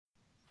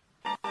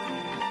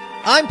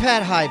I'm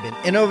Pat Hyben,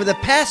 and over the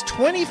past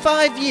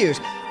 25 years,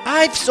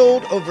 I've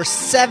sold over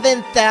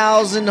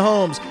 7,000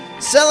 homes,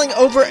 selling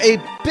over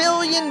 $1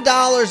 billion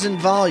in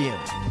volume.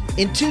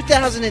 In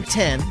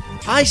 2010,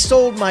 I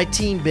sold my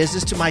team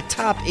business to my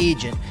top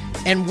agent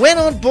and went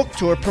on book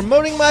tour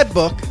promoting my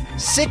book,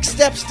 6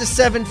 Steps to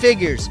 7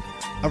 Figures,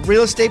 a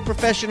real estate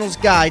professional's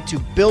guide to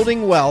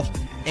building wealth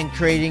and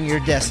creating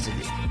your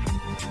destiny.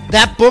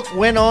 That book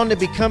went on to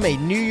become a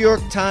New York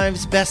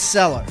Times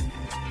bestseller.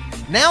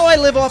 Now I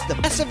live off the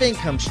passive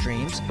income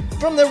streams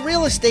from the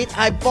real estate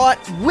I bought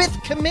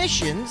with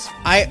commissions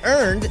I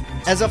earned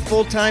as a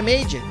full-time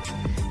agent.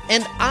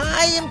 And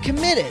I am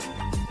committed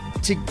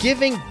to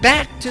giving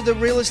back to the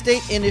real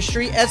estate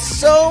industry as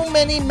so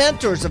many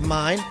mentors of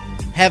mine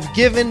have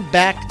given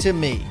back to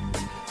me.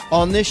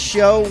 On this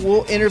show,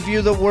 we'll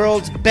interview the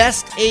world's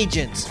best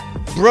agents,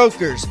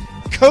 brokers,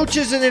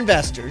 coaches, and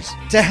investors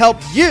to help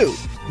you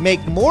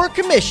make more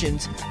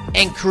commissions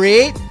and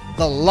create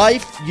the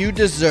life you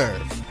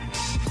deserve.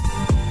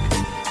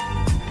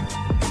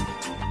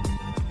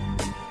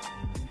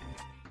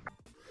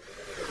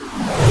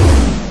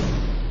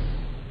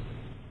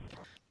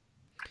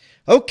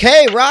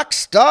 Okay,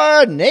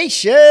 Rockstar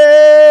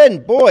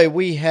Nation. Boy,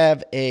 we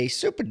have a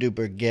super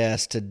duper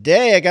guest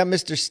today. I got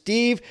Mr.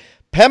 Steve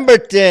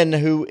Pemberton,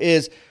 who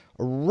is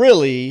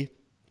really,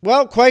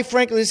 well, quite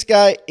frankly, this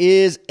guy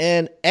is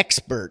an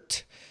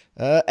expert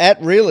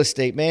at real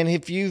estate, man.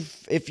 If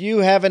you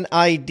have an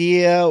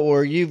idea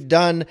or you've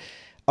done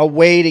a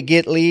way to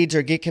get leads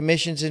or get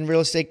commissions in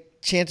real estate,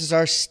 chances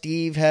are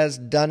Steve has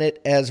done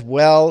it as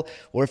well.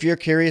 Or if you're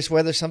curious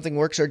whether something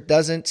works or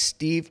doesn't,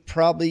 Steve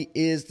probably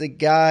is the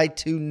guy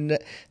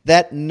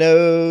that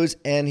knows,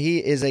 and he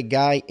is a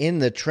guy in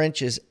the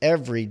trenches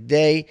every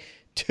day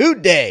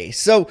today.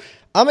 So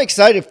I'm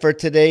excited for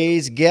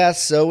today's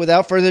guest. So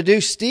without further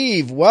ado,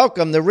 Steve,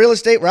 welcome, the Real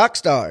Estate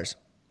Rockstars.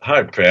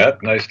 Hi,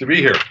 Pat. Nice to be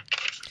here.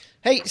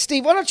 Hey,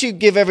 Steve, why don't you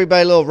give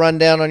everybody a little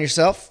rundown on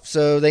yourself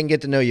so they can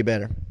get to know you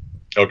better?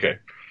 Okay.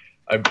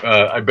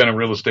 I've been in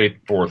real estate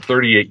for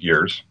 38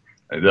 years.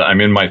 I'm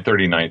in my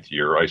 39th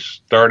year. I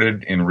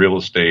started in real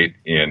estate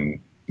in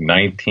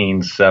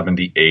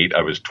 1978.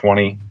 I was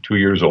 22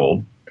 years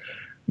old.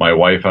 My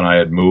wife and I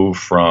had moved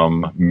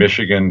from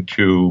Michigan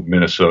to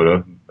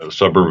Minnesota, a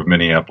suburb of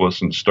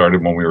Minneapolis, and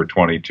started when we were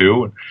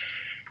 22.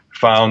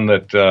 Found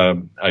that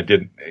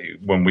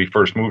when we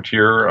first moved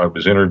here, I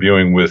was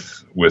interviewing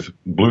with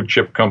blue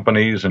chip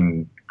companies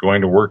and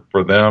going to work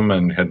for them,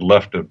 and had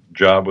left a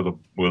job with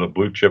a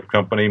blue chip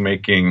company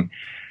making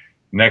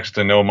next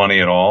to no money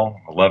at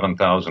all,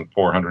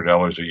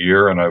 $11,400 a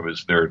year. And I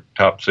was their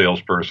top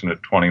salesperson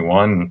at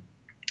 21.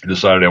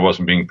 Decided I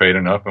wasn't being paid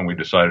enough, and we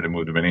decided to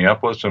move to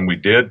Minneapolis. And we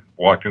did.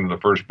 Walked into the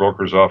first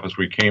broker's office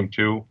we came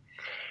to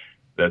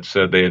that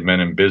said they had been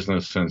in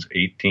business since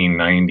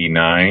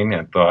 1899,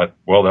 and thought,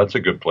 well, that's a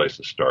good place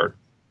to start.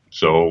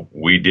 So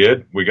we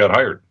did. We got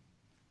hired.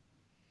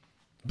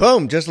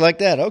 Boom, just like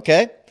that.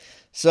 Okay.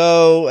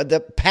 So the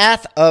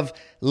path of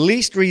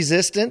least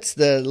resistance,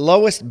 the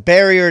lowest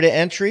barrier to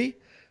entry,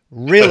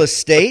 real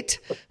estate,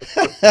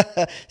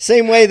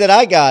 same way that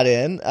I got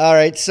in. All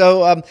right.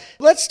 So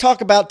let's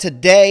talk about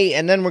today,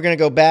 and then we're going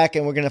to go back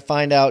and we're going to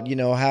find out,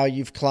 how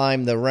you've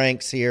climbed the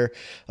ranks here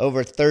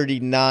over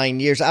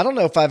 39 years. I don't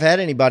know if I've had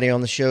anybody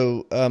on the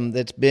show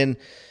that's been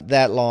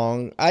that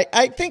long.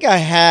 I think I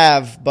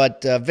have,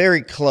 but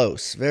very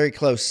close, very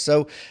close.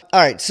 So, all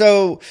right.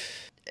 So,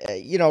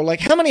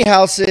 how many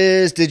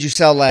houses did you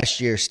sell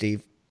last year,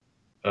 Steve?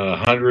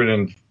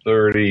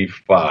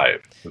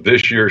 135.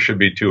 This year should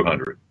be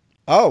 200.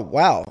 Oh,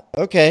 wow.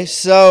 Okay.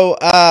 So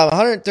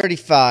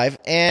 135.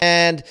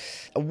 And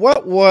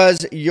what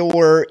was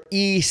your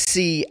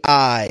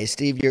ECI,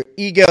 Steve, your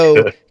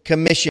ego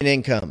commission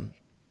income?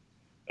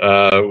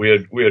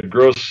 We had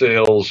gross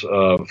sales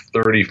of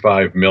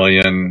 35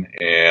 million,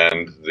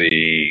 and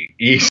the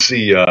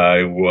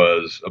ECI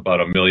was about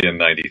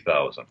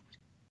 $1,090,000.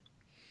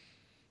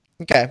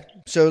 Okay.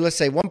 So let's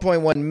say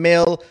 1.1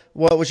 mil.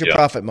 What was your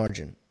profit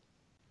margin?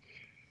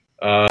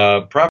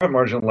 Profit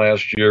margin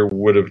last year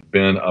would have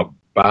been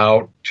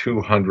about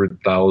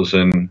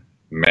 200,000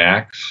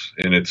 max,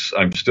 and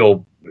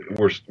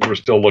we're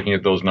still looking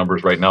at those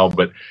numbers right now,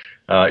 but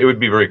it would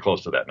be very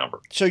close to that number.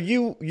 So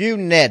you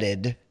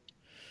netted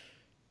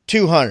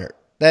 200.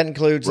 That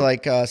includes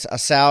like a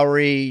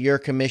salary, your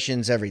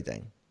commissions,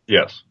 everything.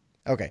 Yes.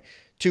 Okay.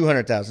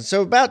 200,000.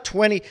 So about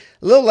 20, a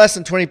little less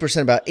than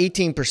 20%, about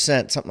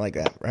 18%, something like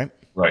that, right?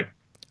 Right.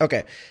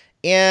 Okay.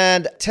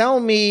 And tell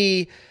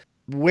me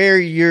where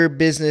your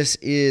business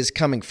is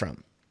coming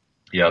from.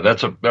 Yeah,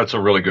 that's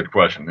a really good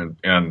question.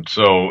 And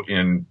so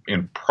in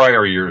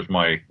prior years,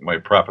 my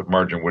profit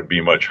margin would be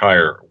much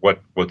higher.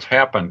 What's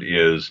happened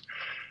is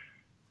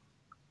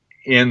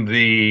in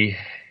the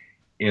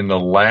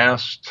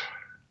last,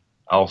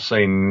 I'll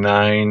say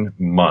 9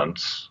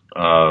 months,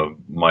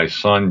 my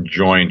son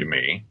joined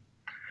me.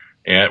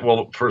 And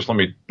well, first let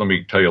me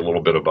tell you a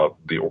little bit about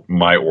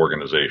my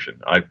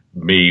organization.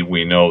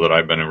 We know that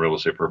I've been in real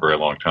estate for a very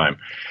long time.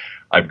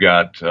 I've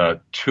got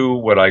 2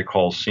 what I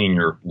call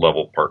senior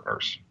level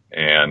partners.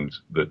 and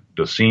the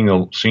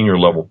senior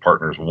level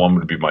partners, one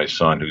would be my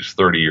son, who's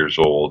 30 years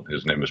old.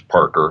 His name is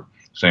Parker,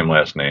 same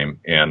last name,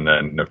 and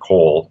then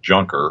Nicole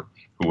Junker,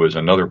 who is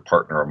another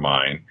partner of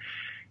mine,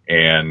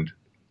 and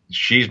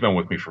she's been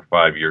with me for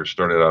 5 years.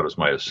 Started out as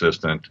my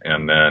assistant,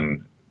 and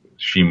then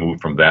she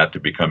moved from that to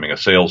becoming a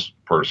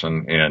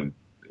salesperson, and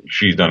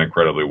she's done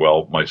incredibly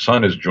well. My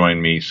son has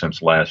joined me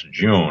since last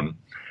June.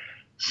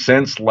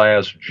 Since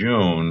last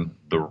June,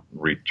 the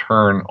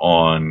return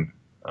on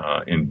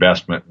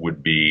investment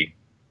would be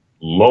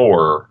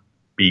lower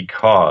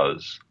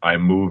because I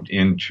moved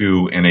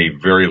into, in a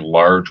very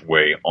large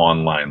way,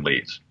 online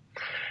leads.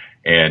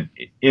 And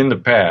in the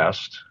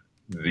past,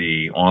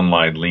 the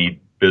online lead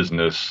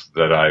business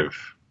that I've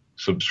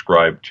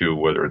subscribed to,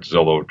 whether it's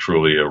Zillow,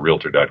 Trulia,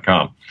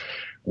 Realtor.com,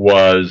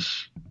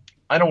 was,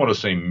 I don't want to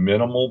say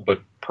minimal,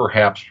 but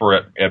perhaps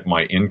at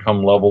my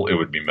income level, it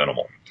would be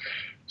minimal.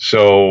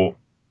 So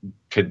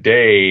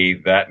today,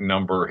 that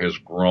number has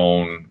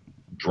grown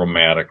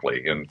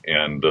dramatically,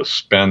 and the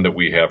spend that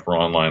we have for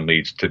online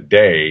leads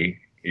today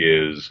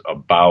is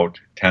about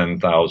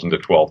 $10,000 to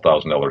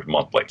 $12,000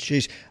 monthly.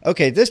 Jeez.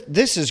 Okay,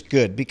 this is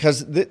good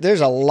because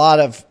there's a lot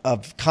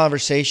of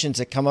conversations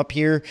that come up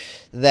here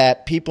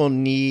that people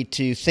need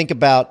to think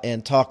about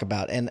and talk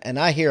about, and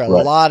I hear a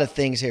lot of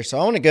things here. So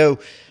I want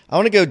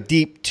to go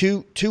deep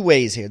two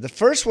ways here. The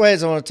first way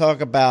is I want to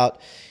talk about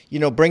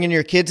bringing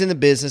your kids in the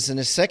business, and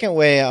the second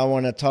way I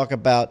want to talk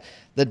about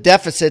the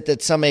deficit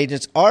that some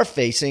agents are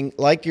facing,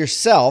 like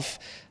yourself.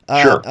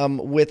 Sure.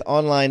 With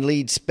online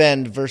lead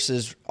spend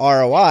versus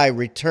ROI,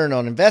 return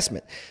on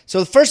investment.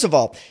 So first of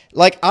all,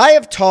 like I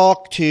have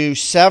talked to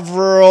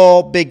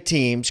several big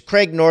teams,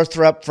 Craig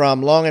Northrup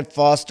from Long &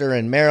 Foster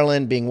in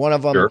Maryland being one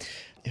of them, sure,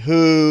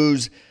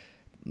 whose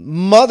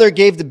mother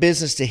gave the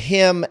business to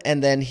him,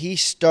 and then he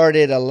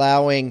started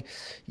allowing,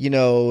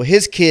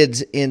 his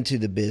kids into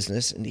the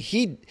business, and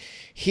he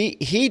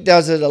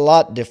does it a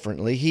lot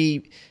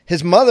differently.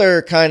 His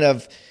mother kind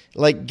of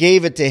like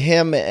gave it to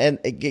him and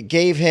it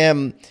gave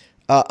him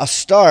a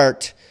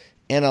start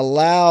and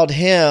allowed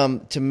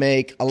him to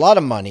make a lot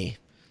of money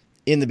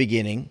in the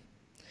beginning.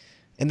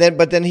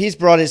 But then he's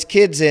brought his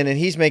kids in and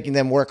he's making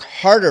them work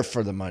harder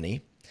for the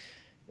money,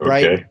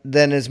 right?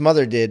 Than his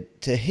mother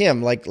did to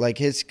him. Like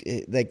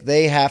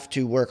they have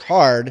to work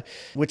hard,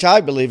 which I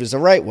believe is the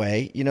right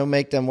way,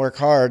 make them work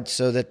hard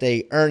so that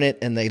they earn it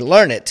and they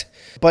learn it.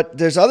 But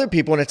there's other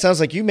people, and it sounds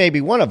like you may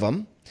be one of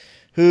them,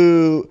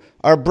 who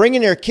are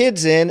bringing their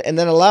kids in and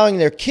then allowing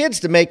their kids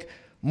to make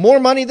more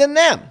money than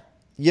them,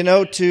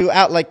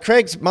 like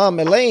Craig's mom,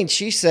 Elaine,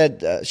 she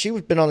said, she's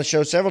been on the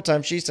show several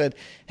times. She said,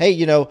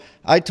 hey,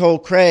 I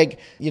told Craig,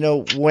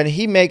 when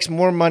he makes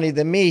more money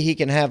than me, he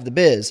can have the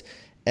biz.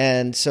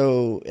 And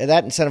so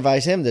that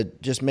incentivized him to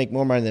just make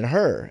more money than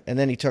her. And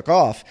then he took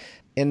off.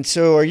 And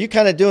so are you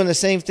kind of doing the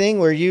same thing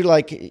where you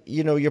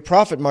your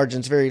profit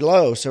margin's very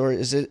low? So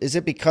is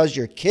it because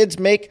your kids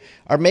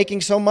are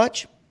making so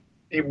much?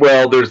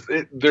 Well,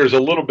 there's a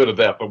little bit of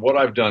that, but what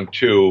I've done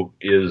too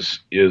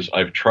is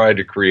I've tried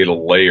to create a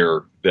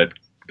layer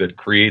that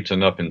creates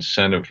enough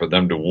incentive for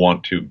them to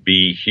want to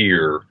be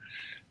here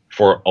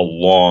for a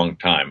long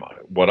time.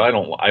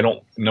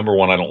 Number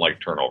one, I don't like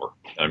turnover.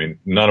 I mean,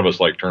 none of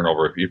us like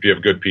turnover. If you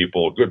have good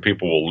people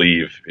will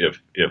leave. If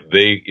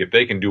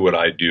they can do what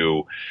I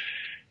do,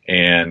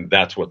 and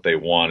that's what they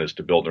want is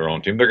to build their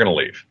own team, they're going to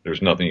leave.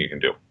 There's nothing you can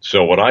do.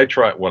 So what I've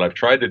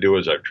tried to do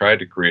is I've tried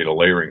to create a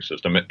layering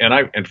system.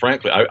 And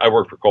frankly, I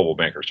work for Coldwell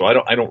Banker, so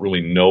I don't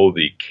really know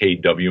the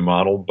KW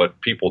model, but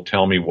people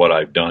tell me what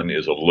I've done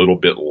is a little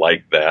bit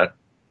like that,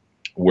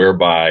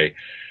 whereby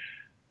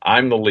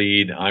I'm the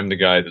lead, I'm the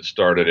guy that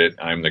started it,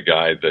 I'm the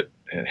guy that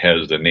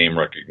has the name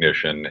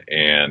recognition,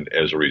 and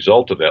as a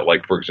result of that,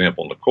 like for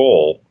example,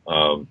 Nicole,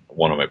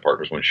 one of my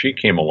partners, when she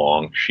came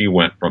along, she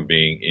went from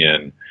being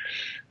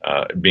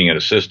an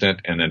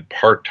assistant, and then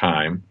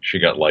part-time, she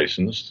got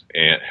licensed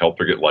and helped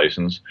her get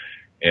licensed.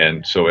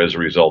 And so as a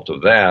result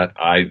of that,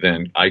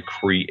 I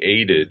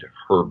created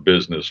her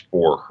business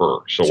for her.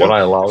 So what I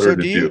allowed her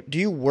to do. Do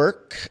you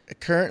work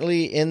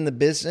currently in the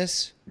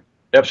business?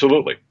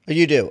 Absolutely.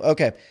 You do.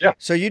 Okay. Yeah.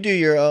 So you do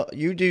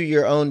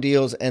your own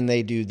deals and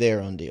they do their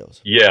own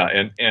deals. Yeah.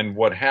 And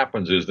what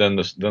happens is then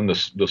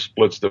the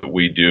splits that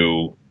we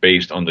do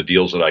based on the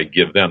deals that I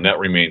give them, that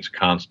remains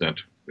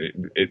constant.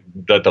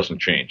 That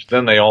doesn't change.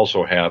 Then they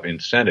also have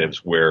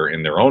incentives where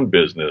in their own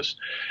business,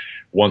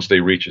 once they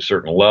reach a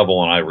certain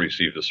level and I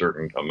received a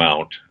certain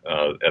amount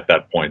at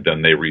that point,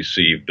 then they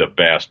receive the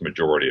vast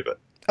majority of it.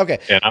 Okay.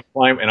 And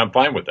I'm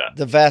fine with that.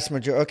 The vast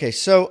majority. Okay.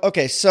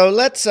 So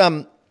let's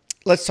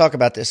talk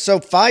about this. So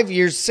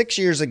 6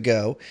 years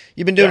ago,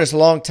 you've been doing this a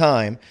long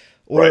time,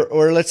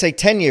 or let's say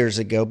 10 years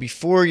ago,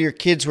 before your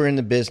kids were in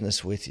the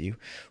business with you,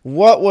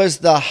 what was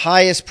the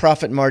highest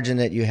profit margin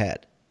that you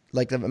had?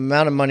 Like the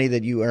amount of money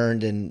that you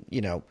earned and,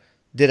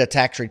 did a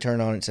tax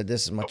return on it and said,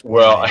 this is much more.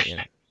 Well,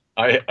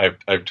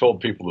 I've told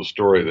people the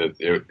story that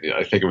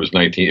I think it was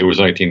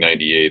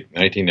 1998.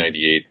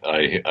 1998,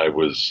 I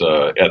was,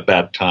 at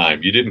that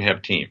time, you didn't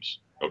have teams.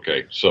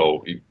 Okay,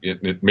 so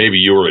maybe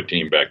you were a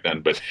team back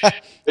then, but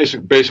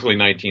basically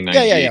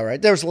 1998. Yeah,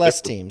 right. There was less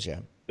teams, yeah.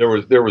 There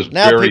was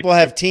now people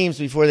have teams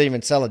before they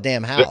even sell a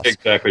damn house.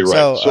 Exactly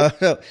right.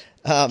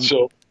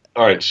 So,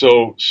 all right.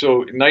 So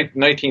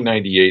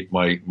 1998.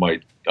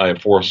 I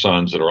have 4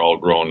 sons that are all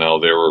grown now.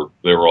 They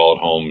were all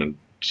at home, and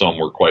some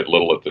were quite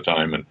little at the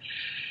time. And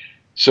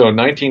so in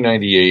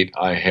 1998,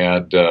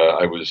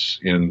 I was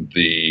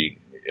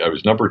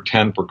number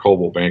 10 for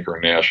Coldwell Banker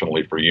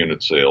nationally for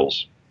unit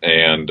sales.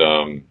 And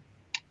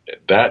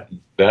that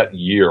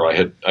year, I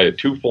had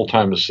 2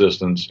 full-time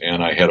assistants,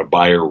 and I had a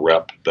buyer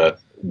rep that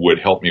would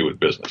help me with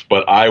business.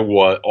 But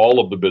all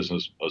of the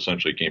business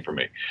essentially came from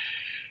me.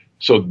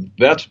 So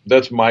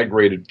that's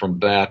migrated from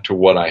that to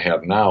what I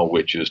have now,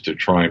 which is to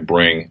try and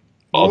bring.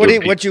 How much money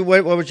did you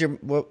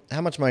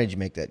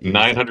make that year?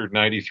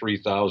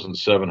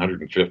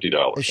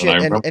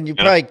 $993,750. And you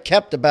probably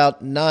kept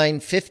about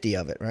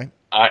 $950 of it, right?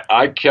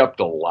 I kept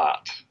a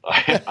lot.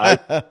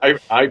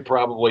 I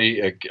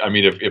probably, I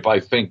mean, if I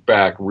think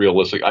back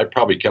realistically, I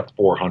probably kept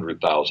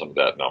 400,000 of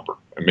that number,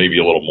 and maybe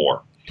a little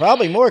more.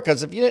 Probably more,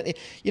 because if you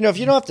don't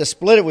have to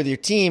split it with your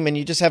team, and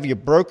you just have your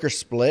broker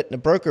split, and the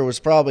broker was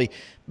probably,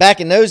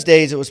 back in those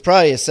days, it was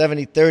probably a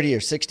 70-30 or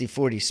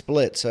 60-40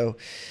 split. So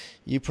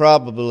you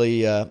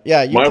probably, Mine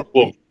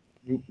was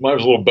a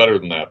little better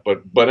than that,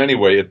 but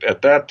anyway,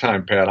 at that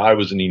time, Pat, I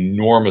was an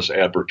enormous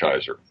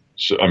advertiser.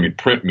 So I mean,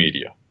 print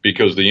media.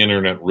 Because the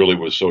internet really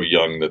was so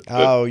young that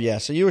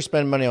so you were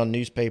spending money on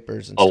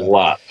newspapers and a stuff.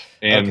 lot,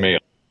 and mail.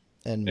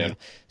 And mail.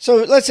 So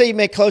let's say you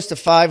make close to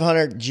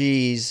 500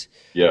 G's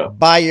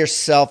by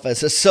yourself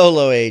as a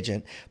solo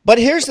agent. But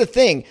here's the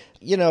thing,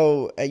 you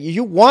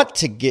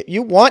want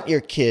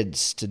your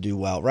kids to do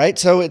well, right?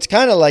 So it's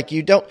kind of like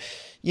you don't,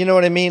 you know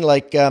what I mean?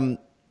 Like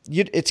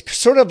it's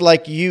sort of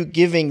like you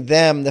giving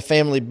them the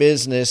family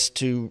business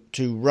to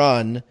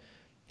run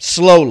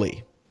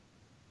slowly.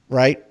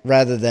 Right?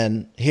 Rather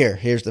than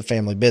here's the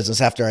family business.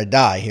 After I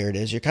die, here it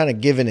is. You're kind of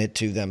giving it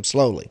to them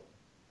slowly.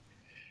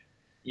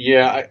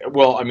 Yeah.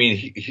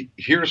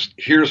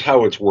 Here's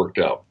how it's worked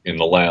out in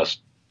the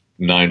last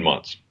 9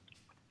 months.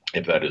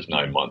 If that is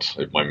 9 months,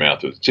 if my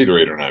math is, it's either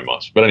 8 or 9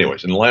 months. But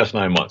anyways, in the last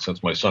 9 months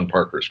since my son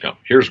Parker has come,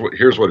 here's what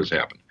has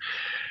happened.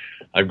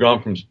 I've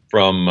gone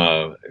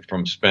from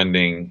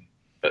spending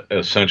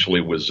essentially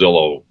with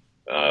Zillow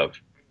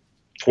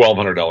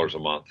 $1,200 a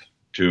month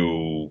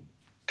to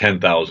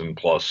 10,000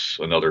 plus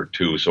another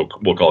 2, so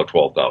we'll call it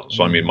 12,000.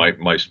 So I mean,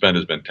 my spend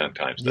has been 10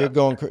 times that.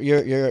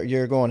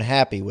 You're going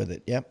happy with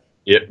it, yep.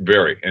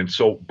 Very. And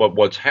so, but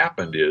what's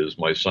happened is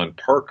my son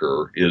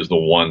Parker is the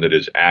one that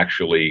has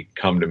actually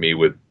come to me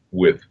with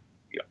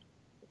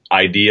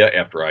idea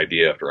after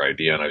idea after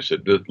idea, and I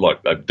said,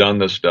 "Look, I've done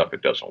this stuff;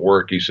 it doesn't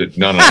work." He said,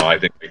 "No, I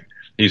think."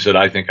 He said,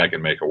 "I think I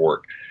can make it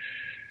work."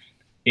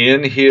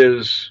 In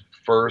his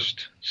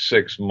first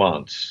 6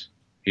 months,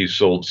 he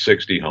sold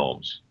 60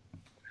 homes.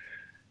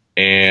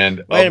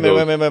 And wait a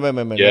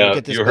minute. Yeah,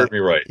 you heard me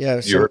right.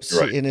 Yeah, so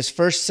in his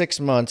first 6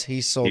 months,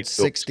 he sold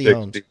 60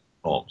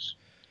 homes.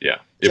 Yeah,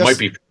 it might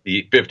be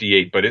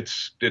 58, but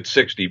it's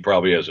 60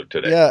 probably as of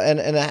today. Yeah,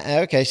 and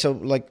okay,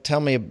 so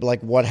tell me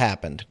what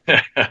happened.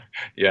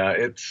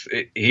 Yeah,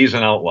 he's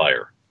an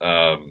outlier.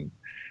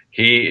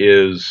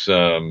 He's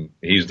the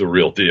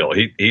real deal.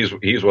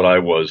 He's what I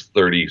was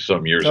 30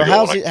 some years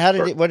ago.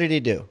 What did he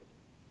do?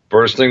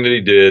 First thing that he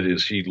did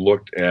is he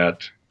looked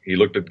at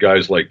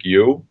guys like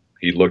you.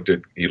 He looked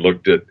at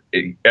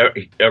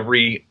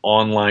every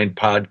online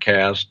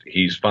podcast.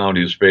 He's found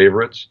his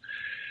favorites.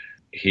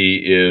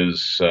 He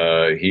has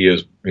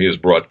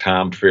brought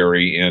Tom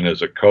Ferry in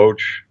as a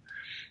coach.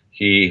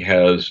 He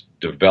has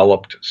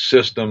developed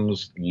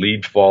systems,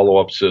 lead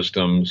follow-up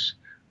systems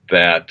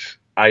that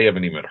I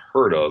haven't even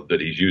heard of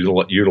that he's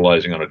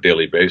utilizing on a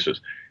daily basis.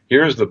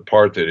 Here's the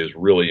part that is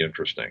really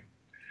interesting.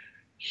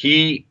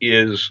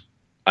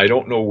 I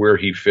don't know where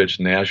he fits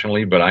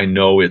nationally, but I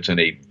know it's in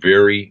a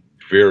very,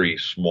 very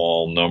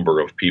small number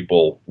of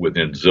people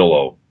within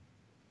Zillow.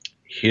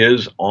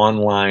 His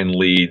online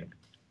lead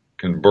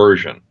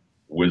conversion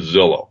with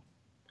Zillow,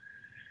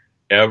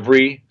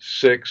 every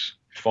 6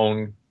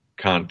 phone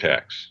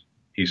contacts,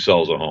 he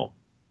sells a home.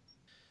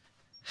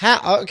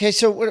 How? Okay,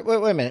 so wait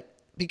a minute.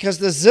 Because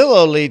the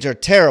Zillow leads are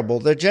terrible.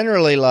 They're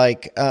generally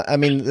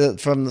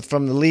from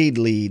the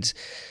leads,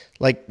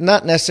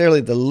 not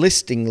necessarily the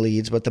listing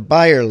leads, but the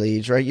buyer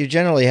leads, right? You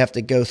generally have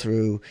to go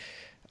through,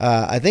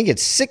 I think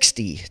it's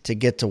 60 to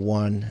get to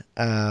one.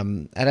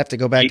 I'd have to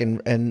go back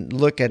and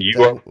look at.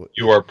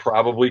 You are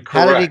probably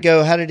correct. How did he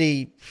go? How did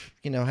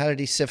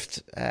he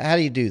sift? How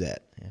do you do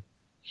that?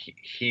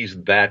 He's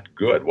that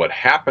good. What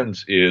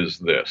happens is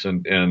this,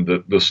 and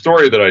the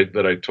story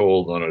that I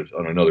told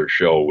on another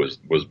show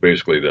was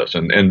basically this,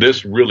 and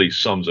this really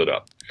sums it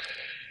up.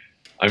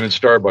 I'm in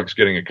Starbucks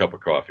getting a cup of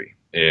coffee,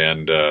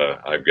 and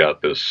I've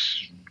got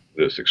this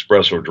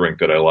espresso drink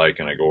that I like,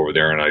 and I go over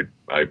there, and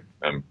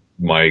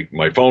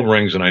my phone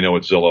rings, and I know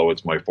it's Zillow.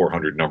 It's my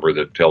 400 number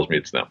that tells me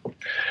it's them.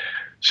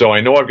 So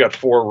I know I've got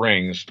 4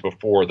 rings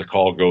before the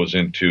call goes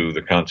into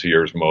the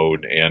concierge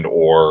mode and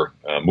or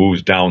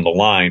moves down the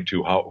line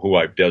to who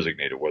I've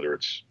designated, whether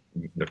it's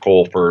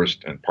Nicole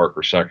first and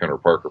Parker second, or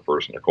Parker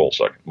first and Nicole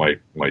second, my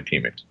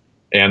teammates.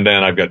 And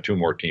then I've got 2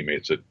 more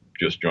teammates that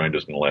just joined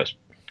us in the last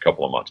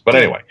couple of months. But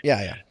anyway.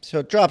 Yeah. So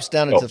it drops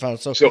down into the final.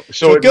 So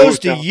it goes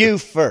to you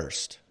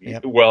first.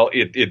 Yep. Well,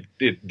 it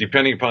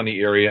depending upon the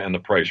area and the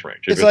price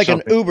range. It's like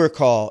an Uber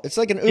call. It's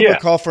like an Uber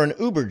call for an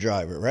Uber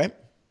driver, right?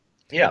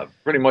 Yeah,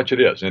 pretty much it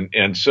is.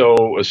 And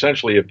so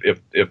essentially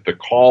if the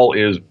call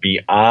is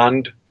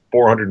beyond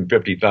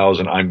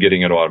 450,000, I'm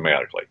getting it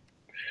automatically.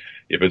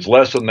 If it's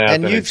less than that,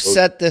 and you've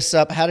set this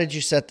up. How did you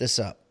set this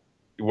up?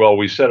 Well,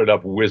 we set it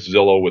up with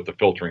Zillow with the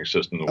filtering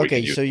system that we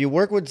can use. So you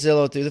work with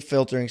Zillow through the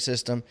filtering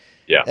system.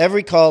 Yeah.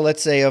 Every call,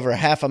 let's say over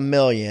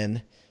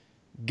 $500,000,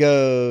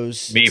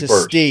 goes to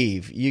first.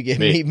 Steve. You get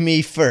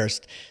me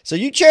first. So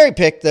you cherry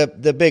pick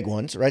the big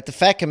ones, right? The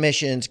fat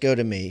commissions go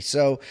to me.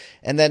 So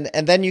and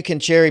then you can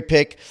cherry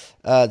pick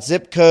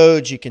zip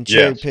codes. You can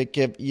cherry pick.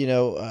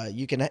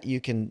 You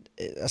can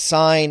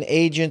assign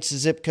agents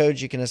zip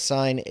codes. You can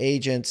assign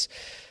agents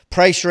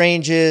price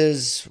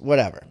ranges,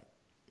 whatever.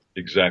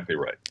 Exactly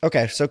right.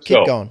 Okay, so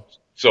keep going.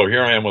 So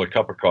here I am with a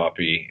cup of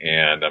coffee,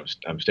 and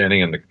I'm standing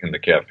in the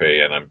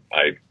cafe, and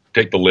I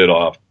take the lid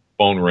off.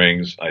 Phone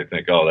rings. I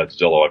think, oh, that's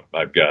Zillow.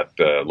 I've got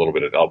a little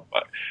bit of.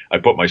 I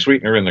put my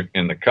sweetener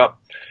in the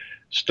cup,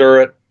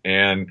 stir it,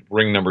 and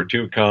ring number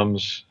 2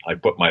 comes. I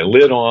put my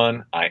lid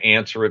on. I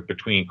answer it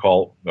between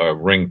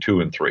ring 2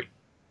 and 3.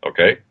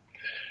 Okay.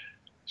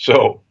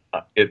 So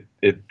it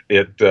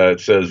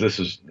says this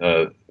is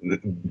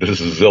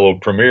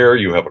Zillow Premier.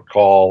 You have a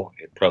call.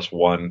 Press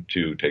 1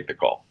 to take the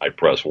call. I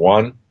press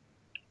 1,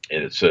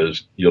 and it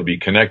says you'll be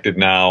connected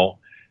now.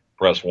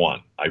 Press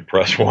 1. I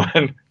press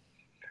 1.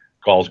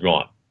 Call's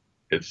gone.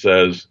 It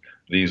says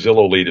the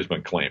Zillow lead has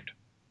been claimed.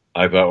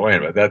 I thought, wait a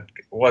minute,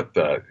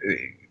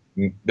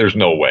 there's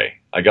no way.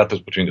 I got this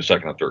between the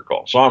second and third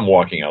call. So I'm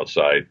walking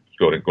outside,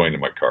 going to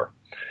my car.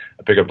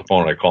 I pick up the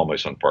phone and I call my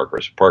son Parker.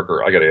 I said,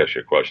 Parker, I got to ask you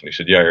a question. He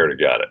said, yeah, I already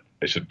got it.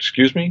 I said,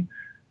 excuse me?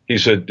 He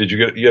said, did you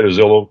get a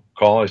Zillow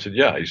call? I said,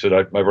 yeah. He said,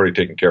 I've already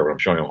taken care of it. I'm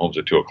showing him homes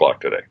at 2:00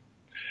 today.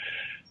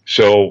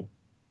 So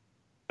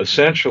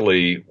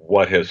essentially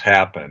what has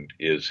happened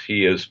is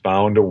he has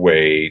found a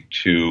way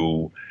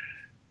to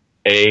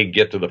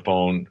get to the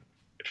phone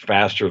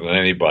faster than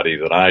anybody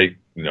that I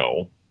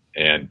know,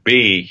 and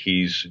B,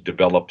 he's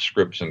developed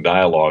scripts and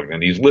dialogue,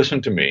 and he's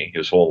listened to me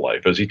his whole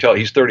life.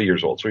 He's 30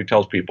 years old, so he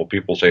tells people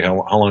say, how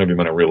long have you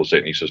been in real estate?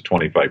 And he says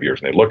 25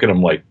 years, and they look at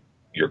him like,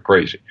 you're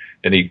crazy.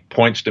 And he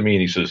points to me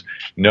and he says,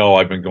 no,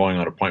 I've been going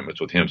on appointments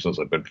with him since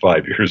I've been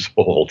 5 years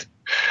old.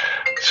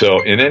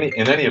 So in any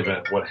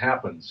event, what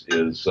happens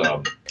is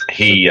does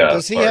he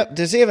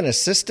have an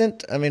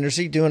assistant? I mean, is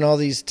he doing all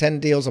these 10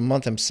 deals a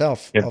month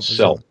himself?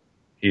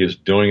 He is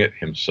doing it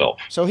himself.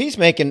 So he's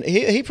making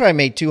he probably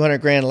made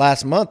 $200,000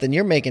 last month, and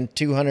you're making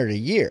 $200,000 a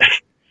year.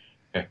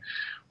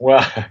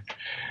 Well,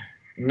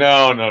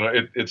 no,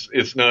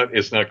 it's not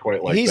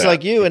quite like that. He's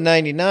like you in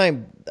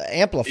 '99,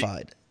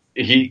 amplified.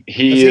 He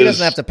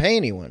doesn't have to pay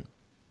anyone.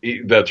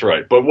 That's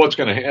right. But what's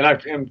going to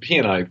and he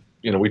and I,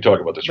 we talk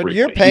about this. But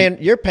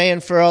you're paying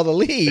for all the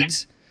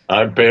leads.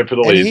 I'm paying for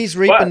the leads, and he's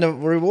reaping the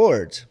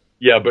rewards.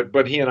 Yeah,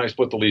 but he and I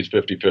split the leads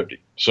 50-50.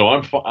 So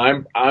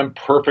I'm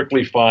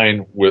perfectly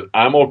fine with.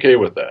 I'm okay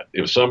with that.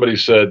 If somebody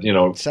said,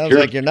 sounds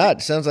like you're not.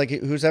 It sounds like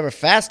who's ever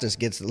fastest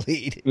gets the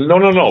lead.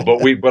 No.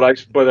 But I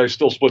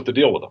still split the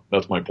deal with him.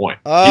 That's my point.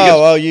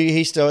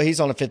 He's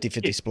on a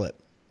 50-50 split.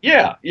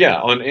 Yeah.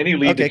 On any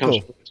lead that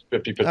comes, cool.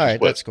 50-50 all right,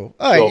 split. That's cool.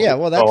 All right,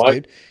 well, that's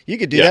good. You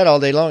could do that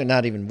all day long and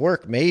not even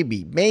work.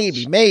 Maybe.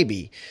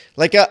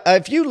 Like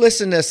if you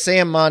listen to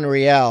Sam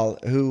Monreal,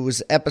 who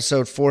was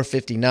episode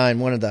 459,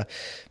 one of the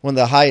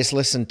highest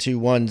listened to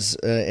ones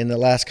in the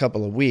last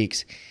couple of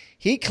weeks,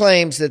 he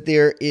claims that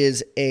there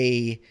is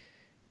a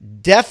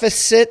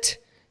deficit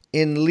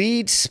in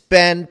lead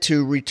spend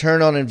to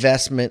return on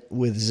investment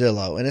with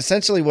Zillow. And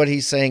essentially what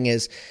he's saying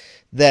is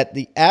that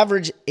the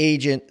average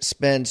agent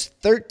spends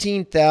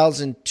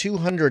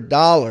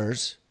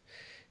 $13,200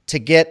 to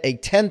get a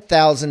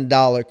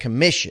 $10,000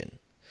 commission.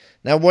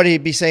 Now, what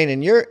he'd be saying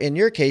in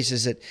your case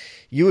is that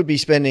you would be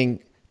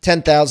spending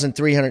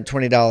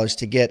 $10,320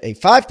 to get a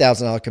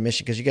 $5,000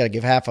 commission because you got to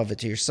give half of it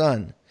to your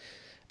son.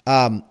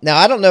 Now,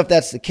 I don't know if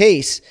that's the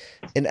case,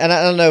 and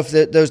I don't know if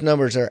those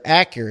numbers are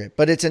accurate,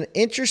 but it's an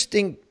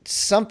interesting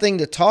something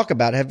to talk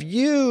about. Have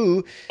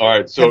you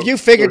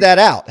figured that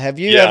out? Have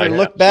you ever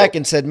looked back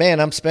and said, man,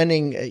 I'm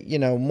spending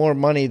more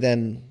money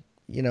than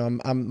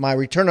my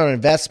return on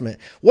investment?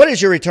 What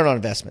is your return on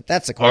investment?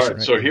 That's the question.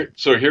 All right,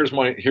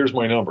 here's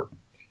my number.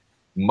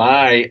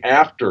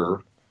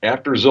 After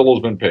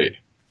Zillow's been paid,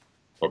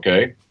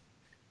 okay,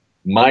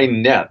 my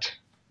net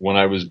when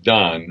I was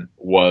done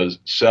was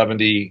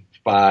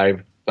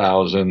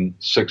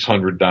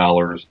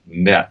 $75,600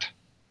 net.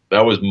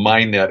 That was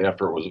my net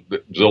after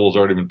Zillow's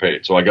already been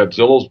paid. So I got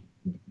all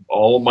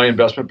of my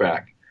investment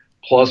back,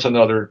 plus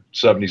another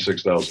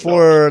 $76,000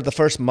 for the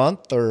first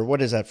month, or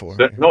what is that for?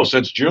 No,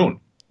 since June.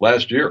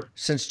 last year.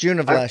 Since June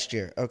of last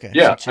year. Okay.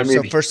 Yeah.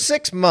 So for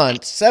 6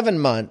 months, 7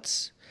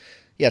 months,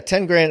 yeah,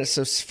 10 grand.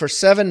 So for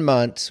 7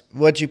 months,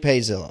 what'd you pay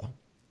Zillow?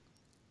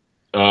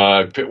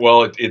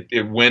 Well,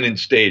 it went in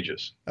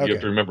stages. Okay. You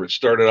have to remember, it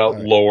started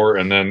out lower,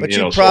 and then but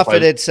you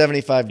profited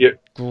 75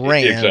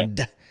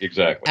 grand.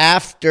 Exactly.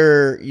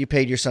 After you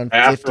paid your son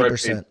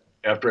 50%.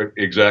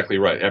 Exactly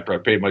right. After I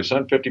paid my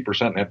son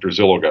 50%, after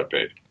Zillow got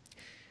paid,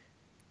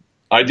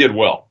 I did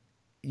well.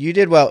 You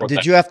did well.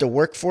 Did you have to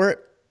work for it?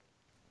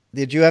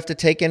 Did you have to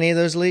take any of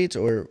those leads,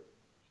 or?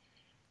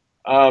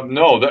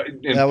 No,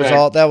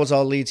 that was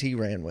all leads he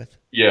ran with.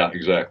 Yeah,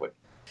 exactly.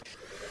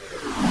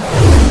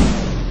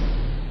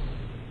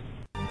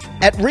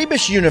 At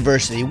Rebus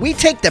University, we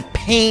take the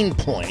pain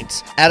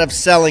points out of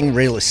selling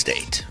real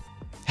estate.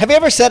 Have you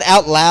ever said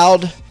out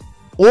loud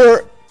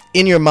or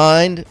in your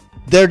mind,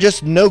 there are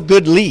just no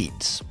good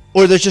leads,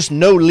 or there's just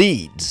no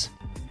leads?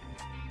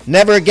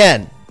 Never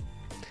again.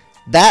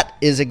 That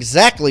is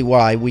exactly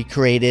why we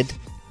created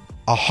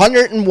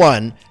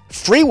 101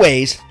 free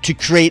ways to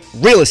create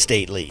real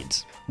estate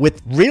leads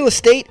with real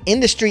estate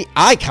industry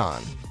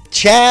icon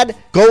Chad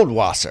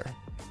Goldwasser.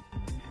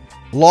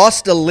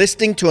 Lost a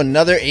listing to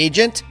another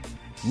agent?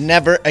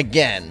 Never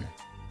again.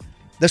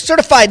 The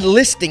Certified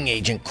Listing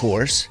Agent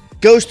course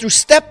goes through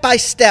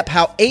step-by-step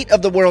how 8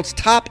 of the world's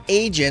top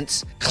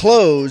agents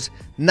close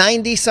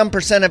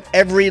 90% of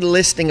every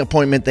listing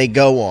appointment they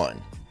go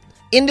on.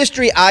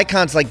 Industry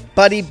icons like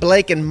Buddy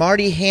Blake and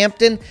Marty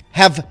Hampton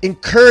have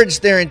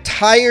encouraged their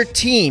entire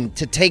team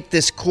to take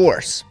this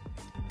course.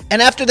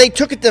 And after they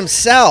took it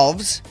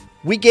themselves,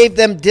 we gave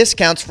them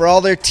discounts for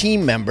all their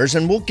team members,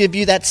 and we'll give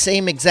you that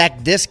same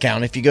exact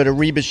discount if you go to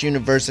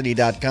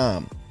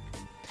rebusuniversity.com.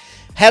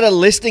 Had a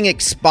listing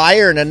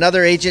expire and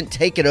another agent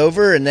take it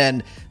over and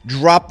then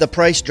drop the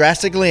price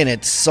drastically and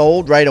it's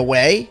sold right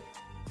away?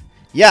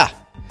 Yeah,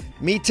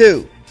 me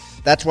too.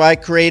 That's why I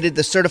created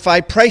the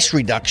Certified Price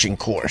Reduction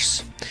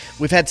course.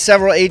 We've had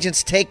several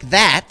agents take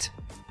that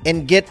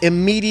and get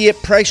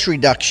immediate price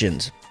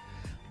reductions.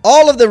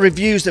 All of the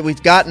reviews that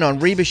we've gotten on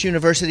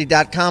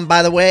rebusuniversity.com,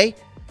 by the way,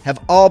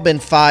 have all been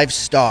 5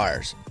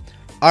 stars.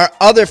 Our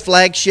other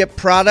flagship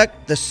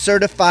product, the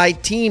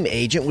Certified Team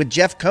Agent with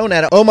Jeff Cohn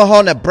out of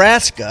Omaha,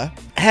 Nebraska,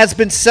 has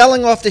been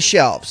selling off the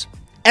shelves.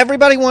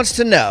 Everybody wants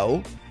to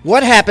know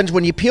what happens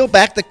when you peel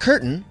back the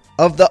curtain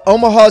of the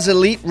Omaha's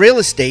elite real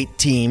estate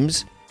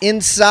team's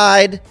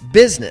inside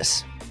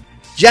business.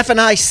 Jeff and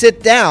I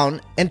sit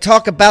down and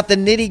talk about the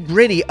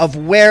nitty-gritty of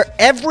where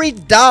every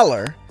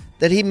dollar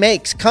that he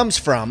makes comes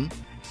from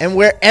and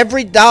where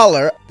every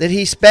dollar that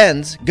he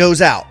spends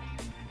goes out.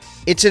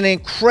 It's an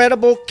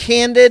incredible,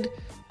 candid,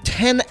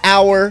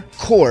 10-hour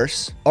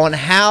course on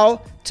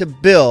how to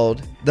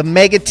build the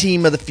mega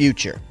team of the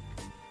future.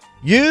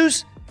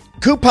 Use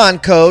coupon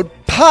code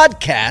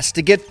PODCAST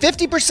to get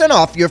 50%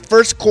 off your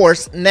first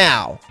course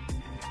now.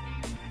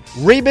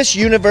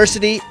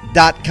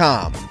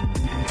 rebusuniversity.com.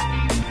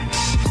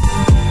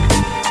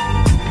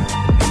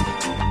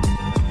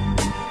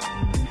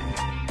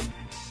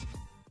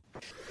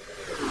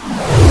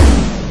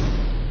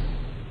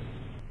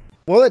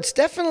 Well, it's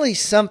definitely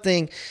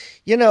something,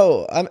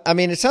 I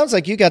mean, it sounds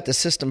like you got the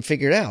system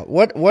figured out.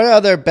 What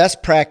other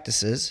best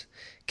practices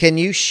can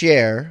you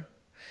share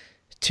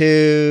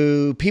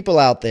to people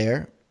out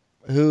there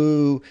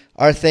who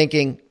are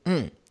thinking,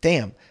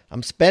 damn,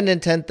 I'm spending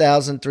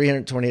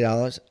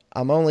 $10,320.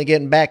 I'm only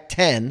getting back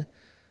 10,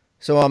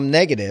 so I'm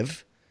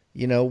negative.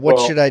 What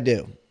should I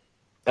do?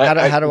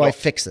 How do I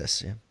fix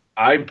this? Yeah.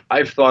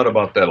 I've thought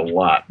about that a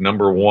lot.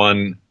 Number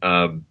one,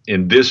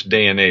 in this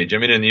day and age, I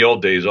mean, in the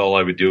old days, all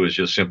I would do is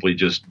just simply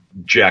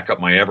jack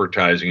up my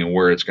advertising and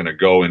where it's going to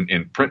go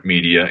in print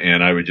media,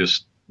 and I would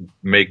just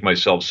make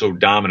myself so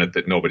dominant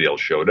that nobody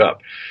else showed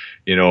up.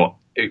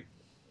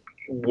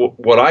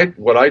 What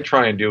I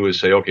try and do is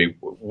say, okay,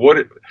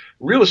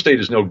 real estate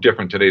is no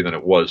different today than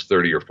it was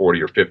 30 or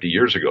 40 or 50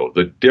 years ago.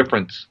 The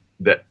difference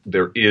that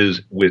there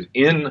is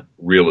within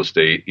real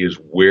estate is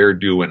where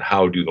do and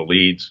how do the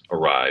leads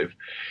arrive.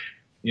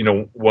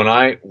 When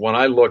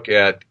I look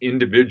at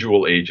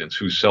individual agents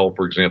who sell,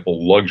 for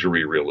example,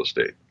 luxury real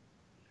estate,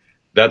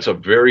 that's a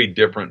very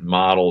different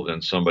model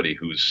than somebody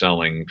who's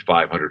selling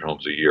 500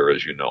 homes a year,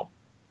 as you know.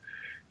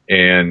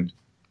 And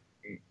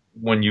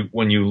when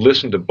you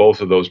listen to both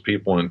of those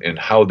people and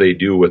how they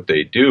do what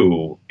they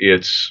do,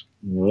 it's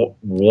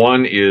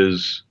one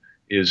is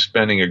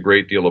spending a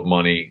great deal of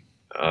money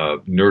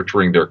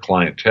nurturing their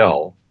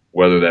clientele,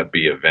 whether that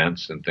be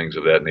events and things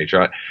of that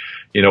nature.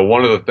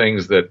 One of the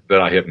things that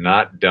I have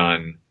not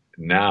done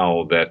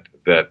now that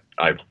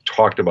I've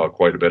talked about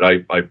quite a bit,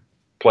 I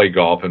play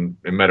golf, and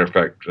as a matter of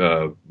fact,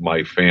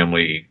 my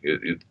family,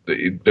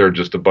 they're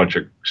just a bunch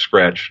of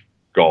scratch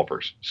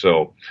golfers.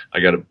 So I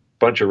got a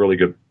bunch of really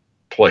good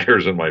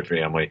players in my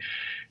family.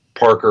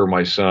 Parker,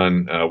 my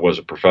son, was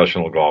a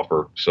professional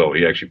golfer, so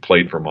he actually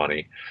played for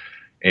money.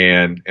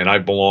 And I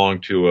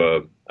belong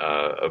to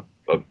a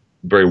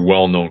very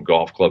well-known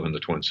golf club in the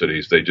Twin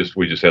Cities.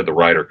 We just had the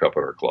Ryder Cup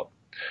at our club.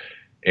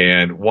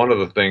 And one of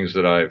the things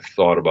that I've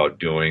thought about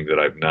doing that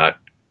I've not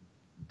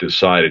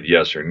decided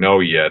yes or no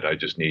yet. I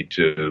just need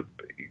to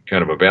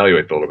kind of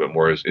evaluate a little bit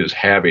more. Is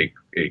have a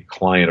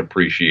client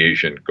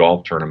appreciation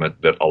golf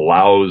tournament that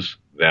allows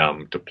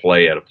them to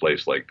play at a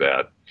place like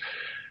that,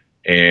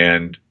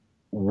 and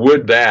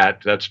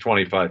that's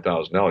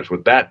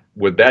 $25,000.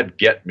 Would that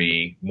get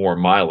me more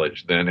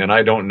mileage than? And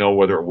I don't know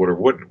whether it would or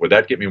wouldn't. Would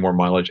that get me more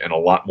mileage and a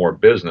lot more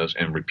business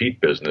and repeat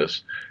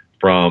business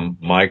from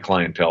my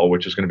clientele,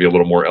 which is going to be a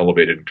little more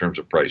elevated in terms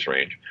of price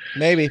range?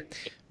 Maybe.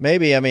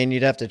 I mean,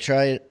 you'd have to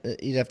try it.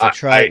 You'd have to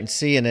try it and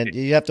see, and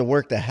you'd have to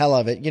work the hell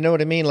of it. You know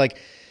what I mean? Like,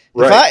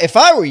 right. if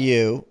I were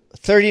you,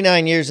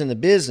 39 years in the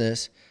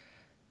business,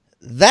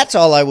 that's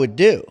all I would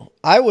do.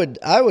 I would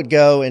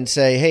go and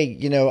say, hey,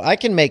 you know, I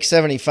can make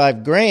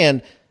 75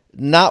 grand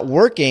not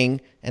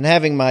working and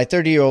having my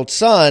 30-year-old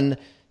son,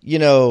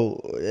 do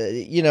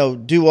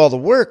all the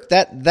work.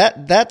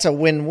 That's a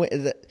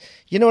win-win.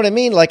 You know what I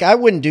mean? Like, I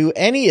wouldn't do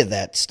any of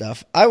that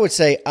stuff. I would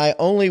say I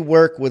only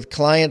work with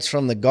clients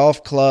from the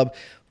golf club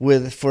for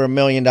 $1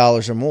 million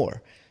or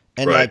more.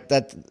 And right.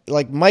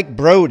 like Mike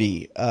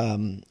Brody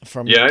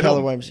from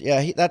Keller Williams.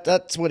 Yeah,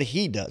 that's what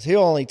he does. He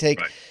only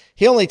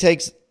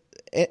takes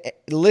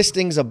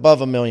listings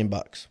above $1 million.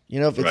 You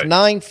know, if it's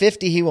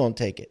 $950, he won't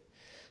take it.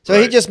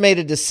 So he just made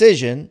a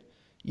decision.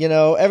 You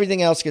know,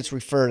 everything else gets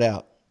referred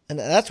out, and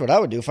that's what I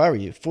would do if I were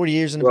you. 40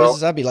 years in the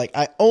business, I'd be like,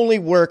 I only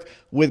work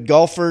with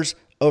golfers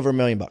over $1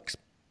 million.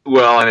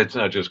 Well, and it's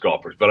not just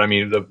golfers, but I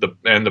mean,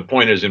 the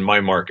point is, in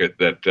my market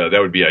that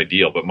would be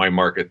ideal. But my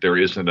market, there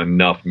isn't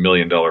enough $1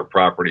 million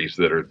properties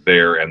that are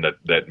there, and that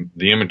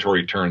the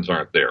inventory turns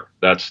aren't there.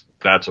 That's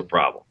a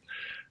problem.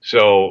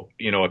 So,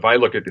 you know, if I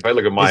look at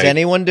my, is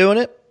anyone doing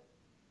it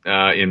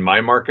in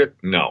my market?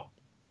 No,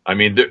 I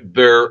mean,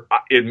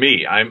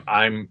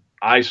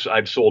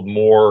 I've sold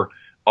more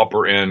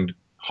upper end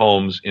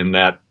homes in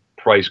that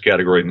price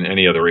category than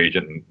any other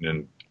agent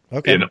in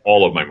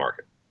all of my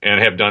market, and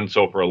have done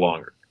so for a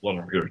longer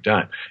period of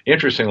time.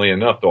 Interestingly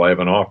enough, though, I have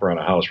an offer on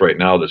a house right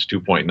now that's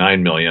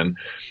 $2.9 million,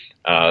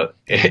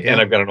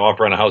 and I've got an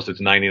offer on a house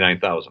that's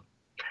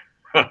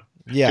 $99,000.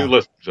 Yeah, 2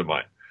 listings of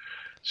mine.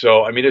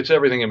 So, I mean, it's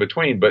everything in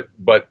between,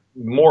 but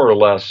more or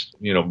less,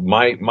 you know,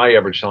 my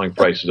average selling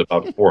price is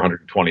about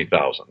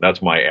 $420,000.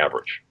 That's my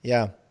average.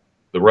 Yeah.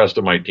 The rest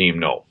of my team,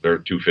 no, they're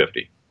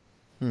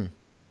 $250,000.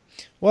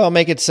 Well,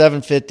 make it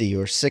 $750,000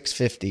 or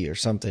 $650,000 or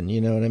something.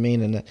 You know what I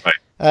mean? And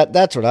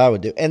that's what I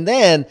would do. And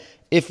then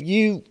if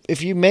you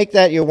make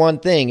that your one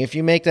thing, if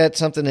you make that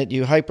something that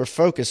you hyper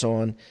focus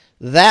on,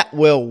 that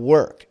will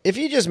work. If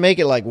you just make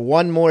it like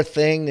one more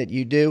thing that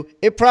you do,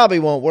 it probably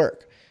won't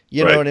work.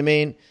 You know what I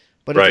mean?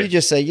 But if you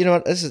just say, you know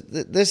what,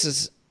 this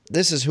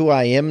is who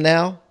I am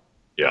now.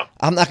 Yeah.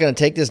 I'm not going to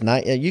take this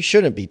night. You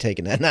shouldn't be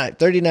taking that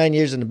 39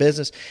 years in the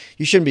business.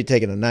 You shouldn't be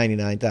taking a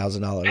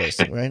 $99,000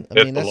 listing, right?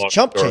 I mean, that's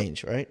chump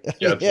change, right?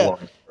 Yeah, it's a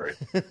long story.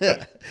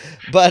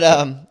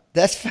 But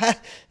that's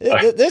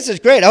this is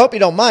great. I hope you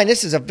don't mind.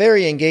 This is a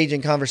very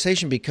engaging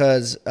conversation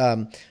because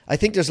I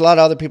think there's a lot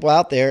of other people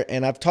out there,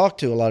 and I've talked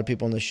to a lot of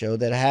people on the show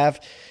that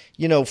have,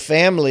 you know,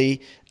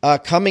 family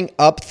coming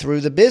up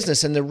through the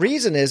business. And the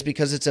reason is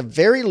because it's a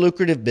very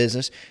lucrative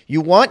business.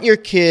 You want your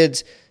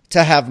kids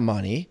to have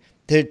money,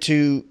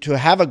 to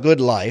have a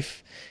good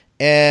life,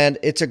 and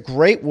it's a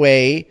great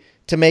way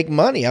to make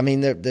money. I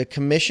mean, the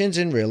commissions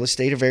in real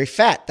estate are very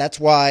fat. That's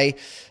why,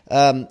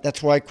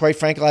 quite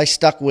frankly, I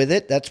stuck with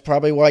it. That's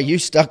probably why you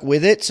stuck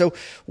with it. So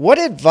what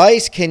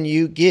advice can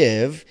you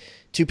give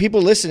to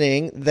people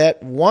listening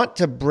that want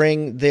to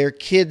bring their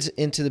kids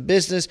into the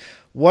business?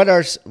 What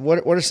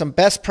are some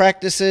best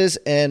practices,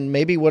 and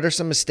maybe what are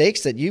some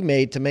mistakes that you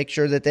made to make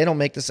sure that they don't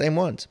make the same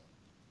ones?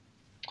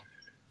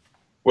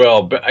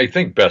 Well, I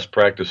think best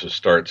practices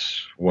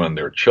starts when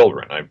they're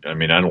children. I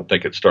mean, I don't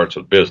think it starts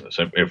with business.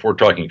 If we're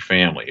talking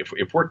family,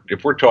 if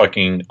we're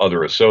talking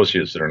other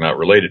associates that are not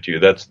related to you,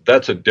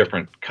 that's a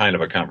different kind of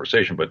a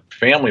conversation. But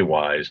family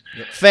wise,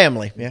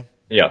 family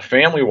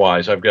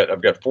wise, I've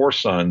got 4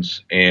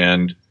 sons,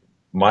 and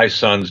my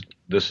sons.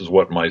 This is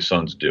what my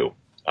sons do.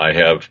 I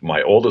have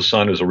my oldest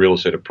son is a real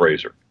estate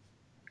appraiser.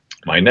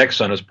 My next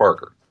son is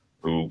Parker,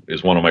 who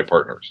is one of my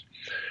partners.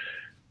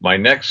 My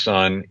next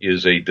son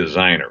is a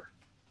designer.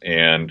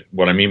 And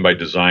what I mean by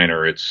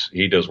designer,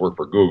 he does work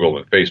for Google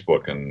and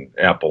Facebook and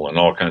Apple and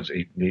all kinds.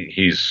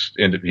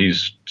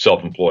 He's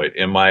self-employed.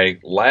 And my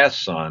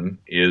last son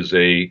is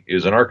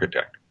an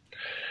architect.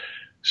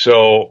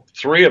 So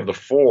 3 of the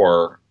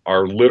 4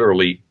 are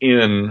literally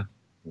in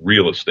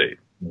real estate,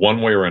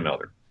 one way or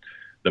another.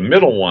 The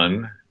middle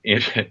one,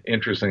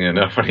 interestingly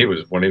enough, when he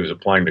was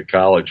applying to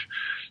college,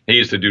 he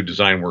used to do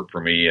design work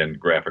for me and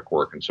graphic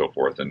work and so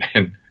forth. And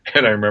I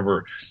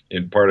remember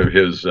in part of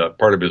his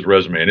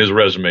resume, and his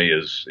resume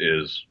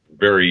is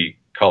very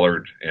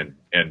colored and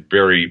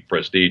very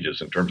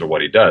prestigious in terms of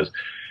what he does.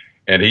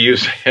 And he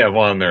used to have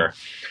on there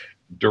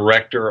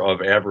director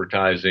of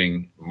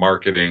advertising,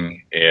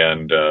 marketing,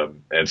 and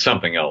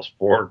something else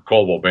for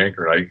Coldwell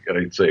Banker. And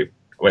I'd say,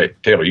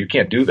 wait, Taylor, you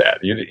can't do that.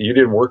 You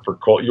didn't work for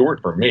Cole. You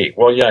worked for me.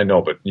 Well, yeah, I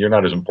know, but you're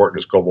not as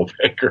important as Coldwell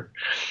Banker.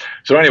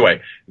 So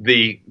anyway,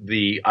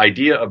 the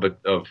idea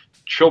of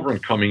children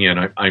coming in,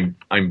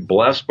 I'm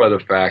blessed by the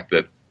fact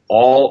that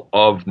all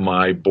of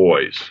my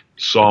boys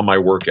saw my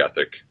work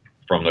ethic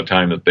from the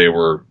time that they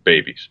were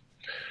babies.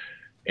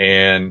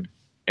 And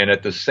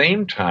at the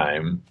same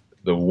time,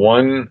 the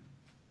one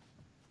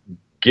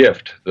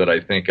gift that I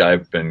think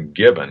I've been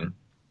given,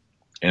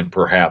 and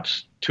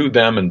perhaps to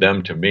them and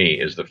them to me,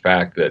 is the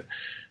fact that,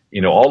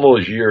 all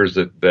those years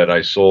that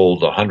I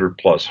sold 100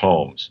 plus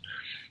homes,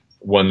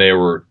 when they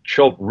were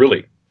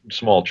really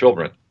small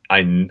children,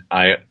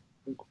 I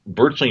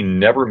virtually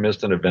never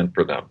missed an event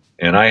for them.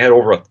 And I had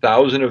over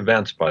 1,000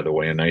 events, by the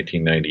way, in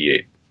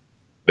 1998.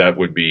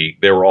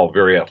 They were all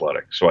very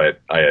athletic. So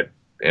I had,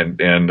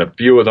 and a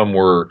few of them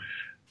were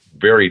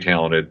very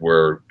talented,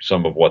 where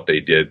some of what they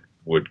did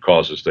would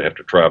cause us to have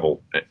to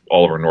travel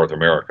all over North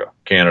America,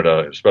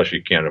 Canada,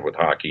 especially Canada with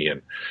hockey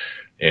and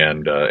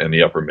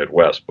the upper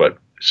Midwest. But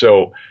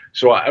so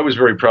I was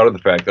very proud of the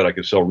fact that I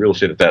could sell real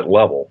estate at that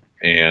level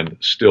and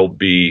still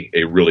be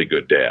a really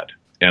good dad.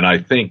 And I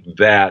think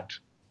that,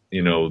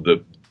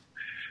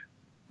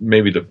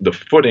 maybe the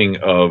footing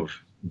of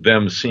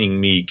them seeing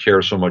me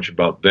care so much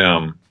about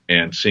them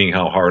and seeing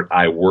how hard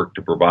I work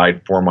to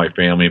provide for my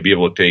family and be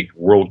able to take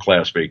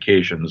world-class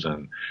vacations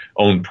and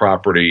own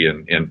property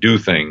and do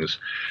things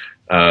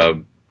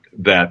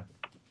that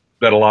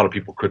a lot of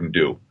people couldn't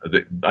do.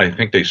 I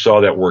think they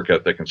saw that work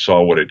ethic and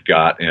saw what it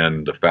got,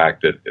 and the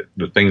fact that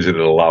the things that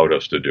it allowed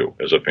us to do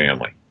as a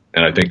family.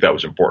 And I think that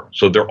was important.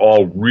 So they're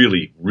all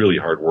really, really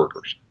hard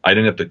workers. I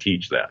didn't have to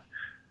teach that.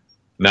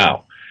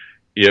 Now,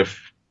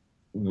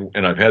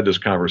 and I've had this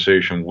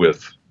conversation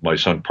with my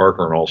son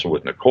Parker and also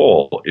with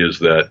Nicole, is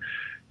that,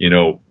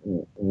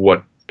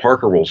 what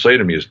Parker will say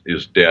to me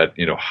is, Dad,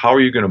 how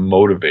are you going to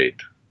motivate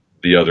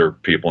the other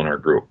people in our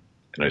group?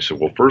 And I said,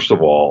 well, first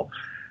of all,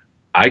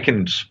 I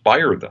can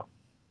inspire them,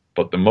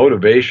 but the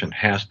motivation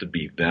has to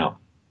be them.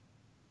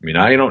 I mean,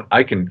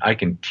 I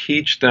can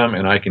teach them,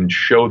 and I can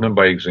show them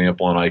by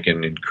example, and I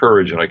can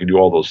encourage, and I can do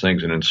all those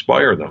things and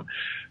inspire them.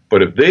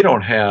 But if they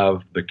don't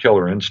have the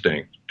killer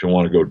instinct to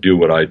want to go do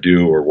what I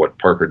do or what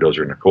Parker does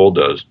or Nicole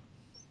does,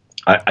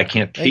 I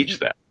can't teach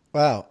that.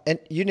 Wow. And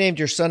you named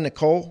your son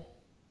Nicole?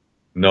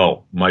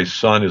 No, my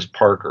son is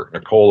Parker.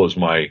 Nicole is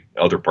my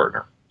other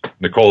partner.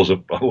 Nicole is a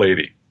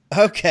lady.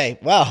 Okay.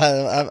 Wow.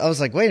 I was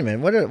like, wait a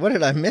minute. What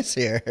did I miss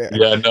here?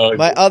 Yeah, no.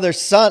 My other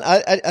son.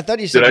 I thought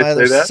you said my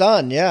other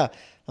son. Yeah.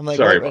 I'm like,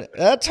 sorry.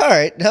 That's all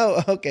right.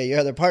 No. Okay. Your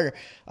other partner.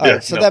 All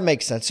right. So that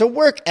makes sense. So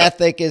work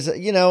ethic is,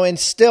 and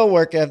still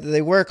work ethic.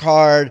 They work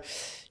hard.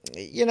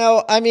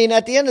 I mean,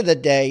 at the end of the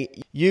day,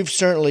 you've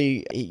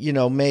certainly,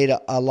 made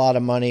a lot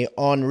of money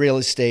on real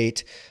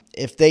estate.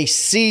 If they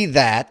see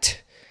that,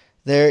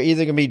 they're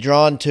either going to be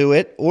drawn to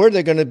it, or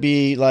they're going to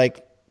be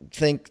like,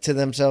 think to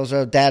themselves,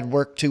 oh, Dad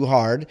worked too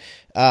hard.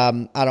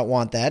 I don't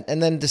want that.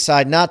 And then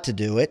decide not to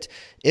do it.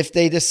 If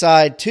they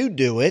decide to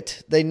do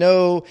it, they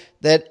know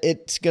that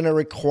it's going to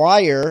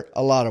require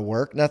a lot of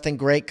work. Nothing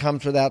great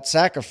comes without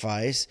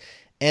sacrifice.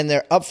 And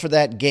they're up for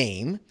that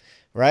game.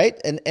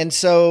 Right. And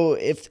so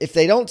if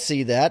they don't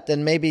see that,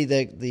 then maybe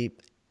the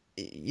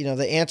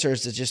answer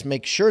is to just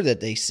make sure that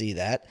they see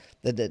that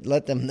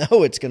let them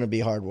know it's going to be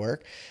hard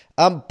work.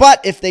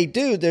 But if they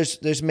do,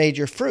 there's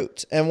major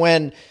fruits. And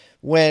when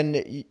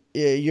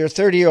your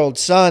 30-year-old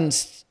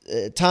son's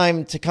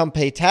time to come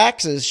pay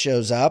taxes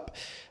shows up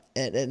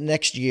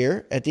next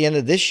year, at the end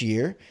of this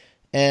year,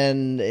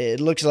 and it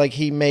looks like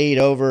he made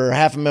over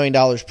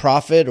 $500,000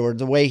 profit, or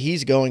the way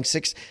he's going,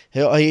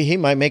 he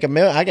might make $1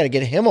 million. I got to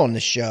get him on the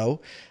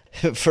show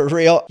for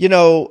real.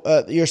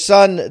 Your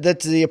son,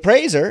 that's the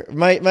appraiser,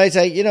 might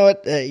say, you know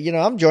what,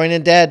 I'm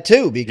joining Dad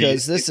too,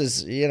 because this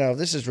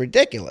is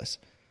ridiculous.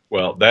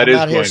 Well, I'm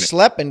out here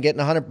schlepping, getting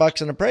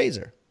 $100 an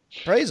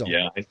appraisal.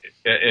 Yeah,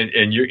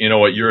 and you know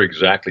what, you're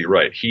exactly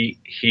right.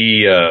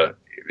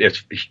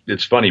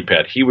 It's funny,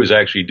 Pat. He was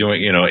actually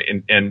doing,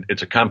 and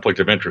it's a conflict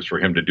of interest for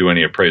him to do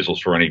any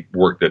appraisals for any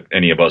work that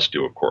any of us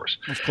do, of course.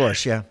 Of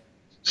course, yeah.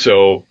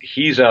 So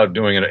he's out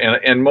doing it,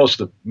 and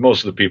most of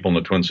the people in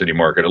the Twin City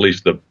market, at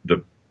least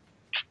the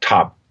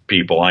top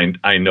people,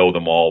 I know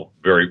them all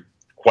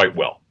quite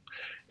well,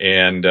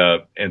 and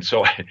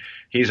so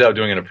he's out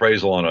doing an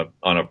appraisal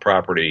on a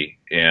property,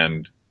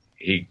 and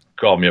he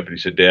called me up and he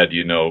said, Dad,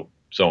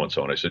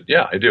 so-and-so. And I said,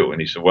 yeah, I do. And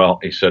he said,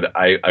 well,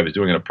 I was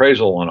doing an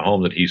appraisal on a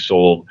home that he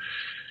sold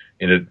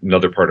in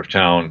another part of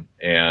town.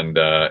 And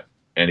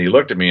he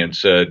looked at me and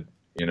said,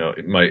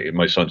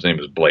 my son's name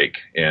is Blake.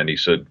 And he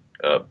said,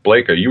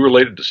 Blake, are you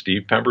related to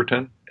Steve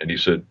Pemberton? And he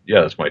said,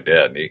 yeah, that's my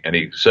dad. And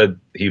he said,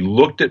 he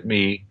looked at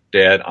me,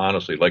 Dad,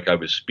 honestly, like I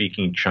was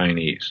speaking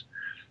Chinese.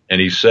 And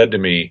he said to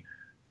me,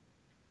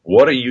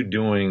 what are you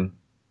doing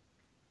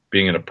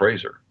being an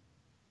appraiser?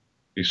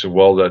 He said,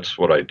 well, that's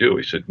what I do.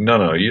 He said,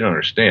 no, you don't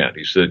understand.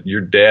 He said, your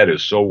dad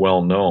is so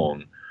well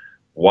known.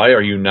 Why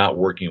are you not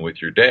working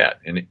with your dad?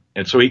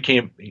 And so he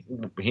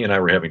and I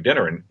were having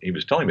dinner, and he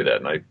was telling me that.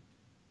 And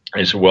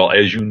I said, well,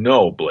 as you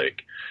know,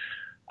 Blake,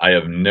 I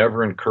have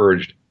never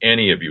encouraged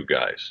any of you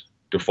guys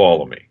to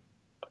follow me.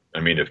 I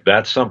mean, if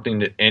that's something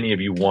that any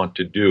of you want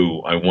to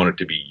do, I want it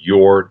to be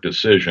your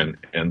decision.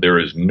 And there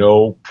is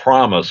no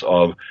promise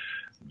of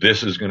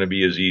this is going to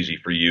be as easy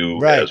for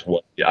you as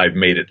what I've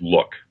made it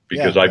look,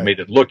 because I've made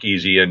it look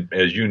easy. And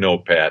as you know,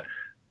 Pat,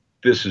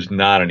 this is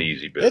not an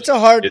easy business.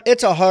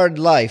 It's a hard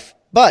life,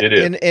 but it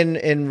is.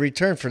 in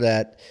return for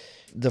that,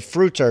 the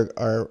fruits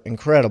are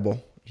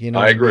incredible. You know,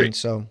 I agree.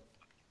 So,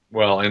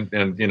 well, and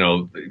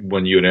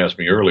when you had asked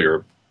me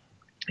earlier,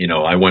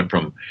 I went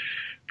from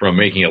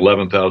making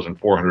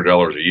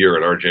 $11,400 a year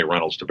at R.J.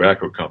 Reynolds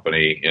Tobacco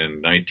Company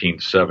in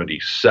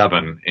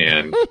 1977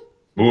 and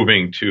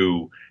moving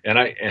to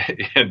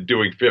and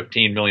doing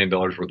 $15 million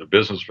worth of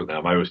business for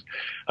them. I was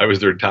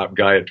their top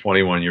guy at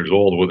 21 years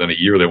old. Within a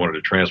year, they wanted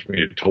to transfer me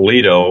to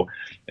Toledo,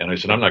 and I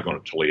said, I'm not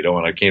going to Toledo.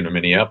 And I came to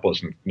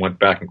Minneapolis and went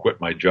back and quit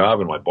my job.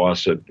 And my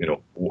boss said,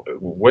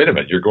 wait a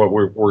minute,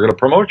 we're going to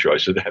promote you. I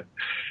said,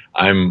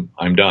 I'm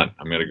done.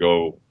 I'm going to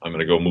go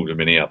move to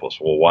Minneapolis.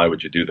 Well, why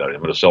would you do that?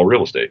 I'm going to sell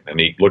real estate. And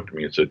he looked at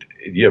me and said,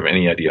 do you have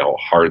any idea how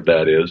hard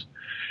that is?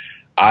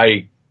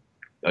 I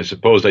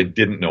suppose I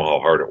didn't know how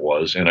hard it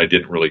was, and I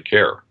didn't really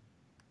care.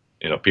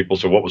 People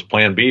said, what was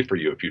plan B for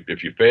you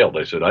if you failed?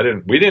 I said,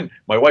 we didn't,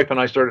 my wife and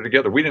I started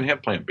together. We didn't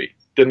have plan B.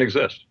 Didn't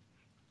exist.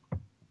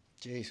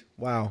 Jeez.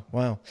 Wow.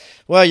 Well,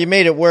 you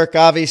made it work,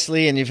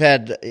 obviously, and you've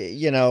had,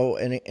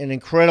 an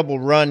incredible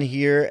run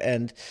here.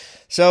 And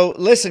so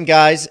listen,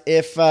 guys,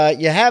 if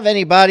you have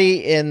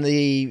anybody in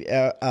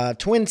the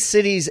Twin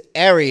Cities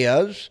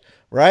areas,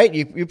 right?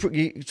 You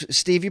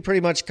Steve, you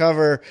pretty much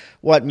cover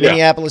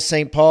Minneapolis,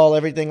 St. Paul,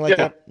 everything like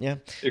that. Yeah,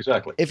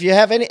 exactly. If you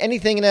have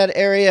anything in that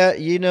area,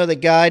 the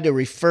guy to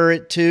refer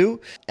it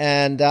to.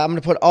 And I'm going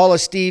to put all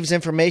of Steve's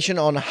information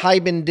on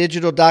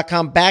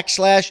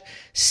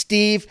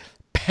hibandigital.com/Steve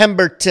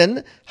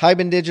Pemberton,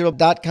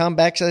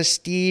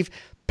 hibandigital.com/Steve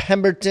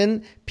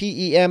Pemberton,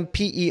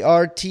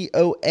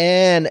 Pemperton,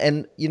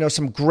 and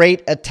some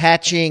great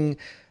attaching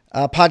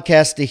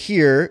podcast to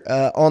hear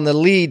on the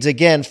leads.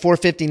 Again,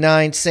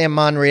 459 Sam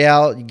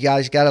Monreal. You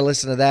guys got to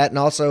listen to that, and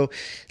also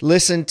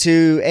listen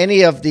to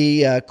any of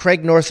the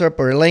Craig Northrup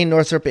or Elaine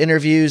Northrup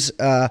interviews.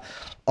 Both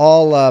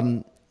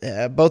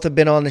have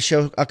been on the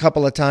show a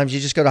couple of times. You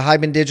just go to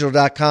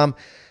hibandigital.com.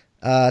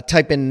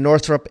 Type in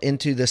Northrup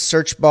into the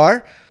search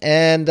bar.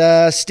 And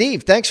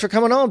Steve, thanks for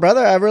coming on,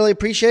 brother. I really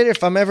appreciate it.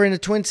 If I'm ever in the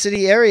Twin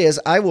City areas,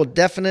 I will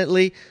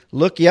definitely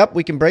look you up.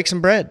 We can break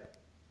some bread.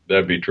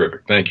 That'd be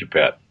terrific. Thank you,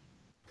 Pat.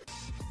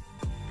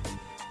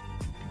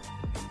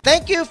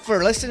 Thank you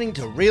for listening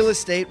to Real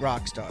Estate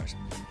Rockstars.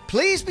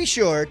 Please be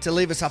sure to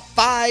leave us a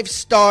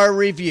 5-star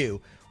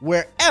review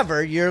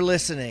wherever you're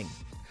listening.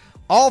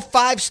 All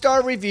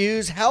 5-star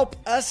reviews help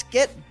us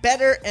get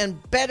better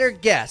and better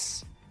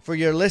guests for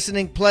your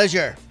listening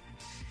pleasure.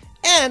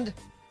 And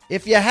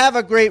if you have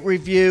a great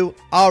review,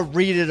 I'll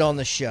read it on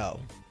the show.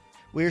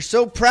 We're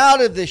so proud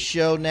of this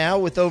show now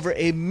with over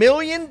 1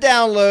 million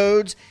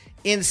downloads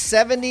in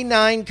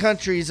 79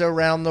 countries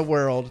around the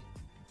world.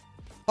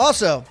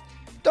 Also,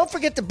 don't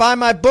forget to buy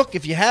my book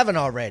if you haven't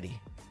already.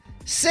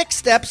 6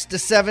 Steps to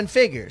 7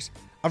 Figures,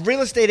 a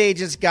real estate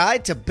agent's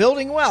guide to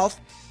building wealth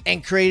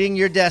and creating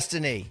your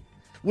destiny.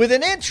 With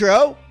an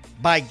intro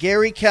by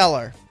Gary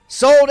Keller.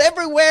 Sold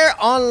everywhere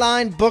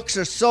online books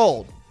are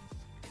sold.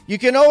 You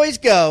can always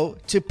go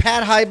to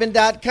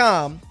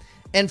pathiban.com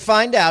and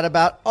find out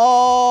about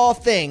all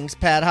things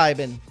Pat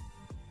Hiban.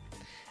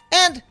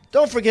 And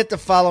don't forget to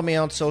follow me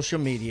on social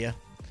media.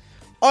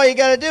 All you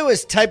got to do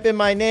is type in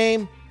my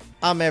name.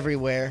 I'm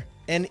everywhere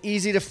and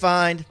easy to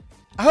find.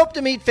 I hope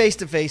to meet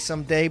face-to-face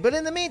someday, but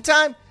in the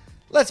meantime,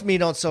 let's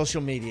meet on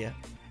social media.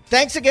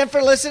 Thanks again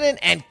for listening,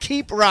 and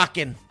keep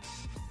rocking.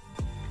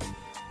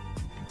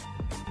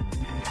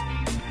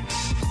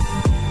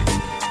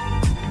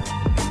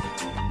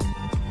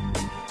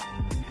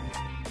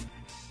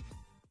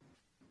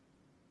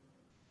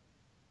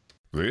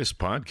 This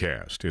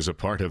podcast is a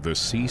part of the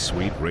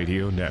C-Suite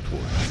Radio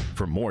Network.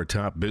 For more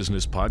top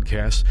business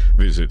podcasts,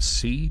 visit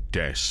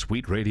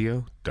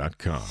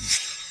c-suiteradio.com.